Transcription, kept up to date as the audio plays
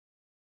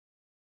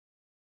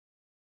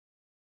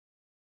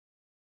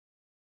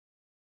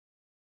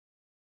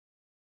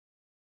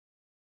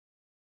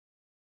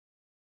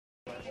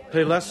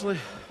Hey, Leslie.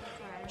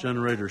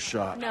 Generator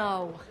shot.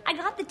 No. I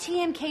got the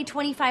TMK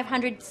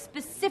 2500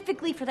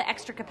 specifically for the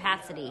extra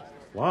capacity.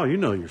 Wow, you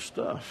know your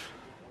stuff.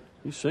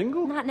 You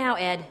single? Not now,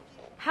 Ed.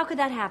 How could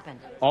that happen?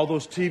 All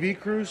those TV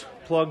crews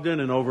plugged in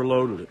and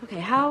overloaded it. Okay,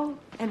 how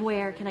and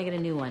where can I get a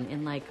new one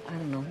in, like, I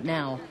don't know,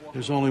 now?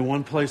 There's only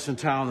one place in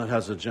town that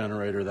has a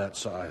generator that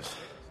size.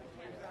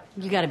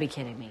 You gotta be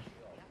kidding me.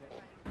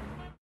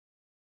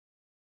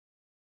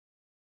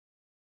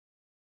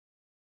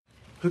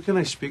 Who can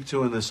I speak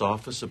to in this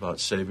office about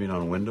saving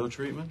on window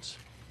treatments?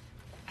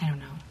 I don't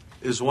know.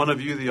 Is one of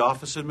you the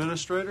office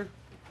administrator?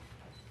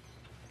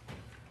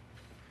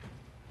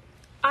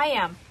 I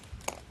am.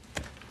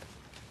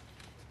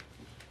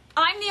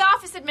 I'm the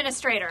office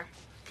administrator.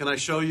 Can I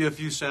show you a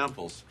few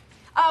samples?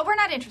 We're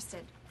not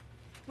interested.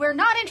 We're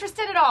not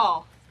interested at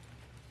all.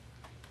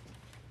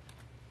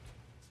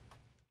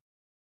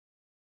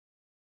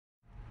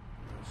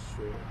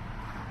 Sure.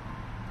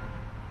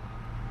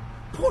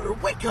 Porter,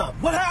 wake up!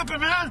 What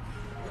happened, man?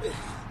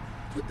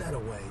 Put that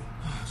away.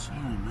 Sorry,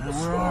 man.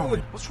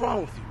 What's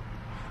wrong with you?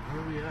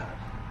 Where are we at?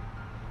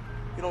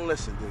 You don't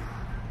listen, do you?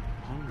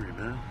 Hungry,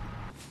 man.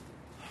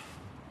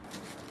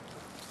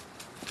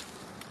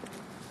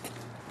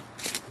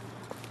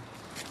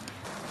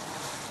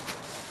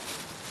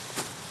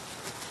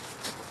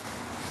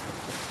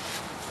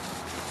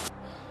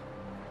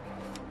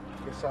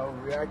 Guess I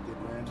overreacted,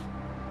 man.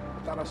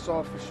 I thought I saw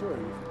it for sure.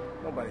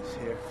 Nobody's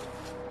here.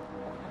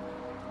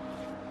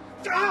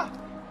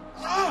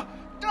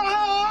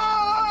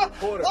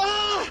 Porter,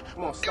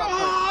 come on,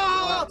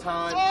 stop.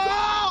 Time.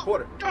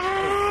 Porter,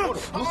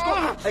 what's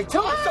going on? Hey,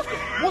 tell me something.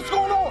 What's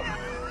going on?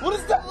 What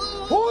is that?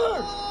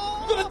 Porter,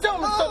 you gotta tell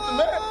me something,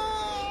 man.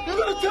 You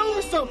gotta tell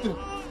me something.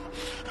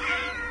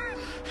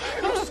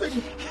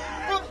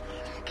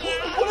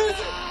 What is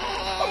it?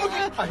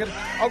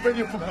 I'll bring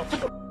you from help.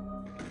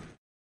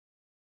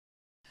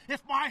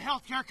 If my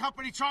healthcare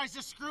company tries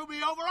to screw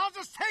me over, I'll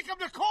just take them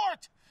to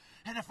court.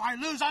 And if I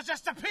lose, I'll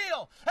just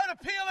appeal and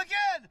appeal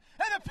again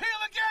and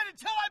appeal again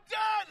until I'm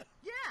done.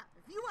 Yeah,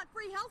 if you want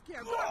free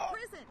healthcare, go to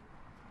prison.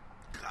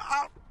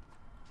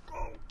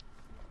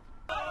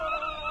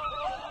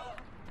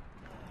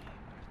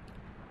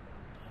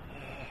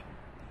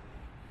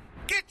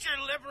 Get your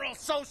liberal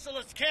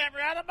socialist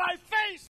camera out of my face!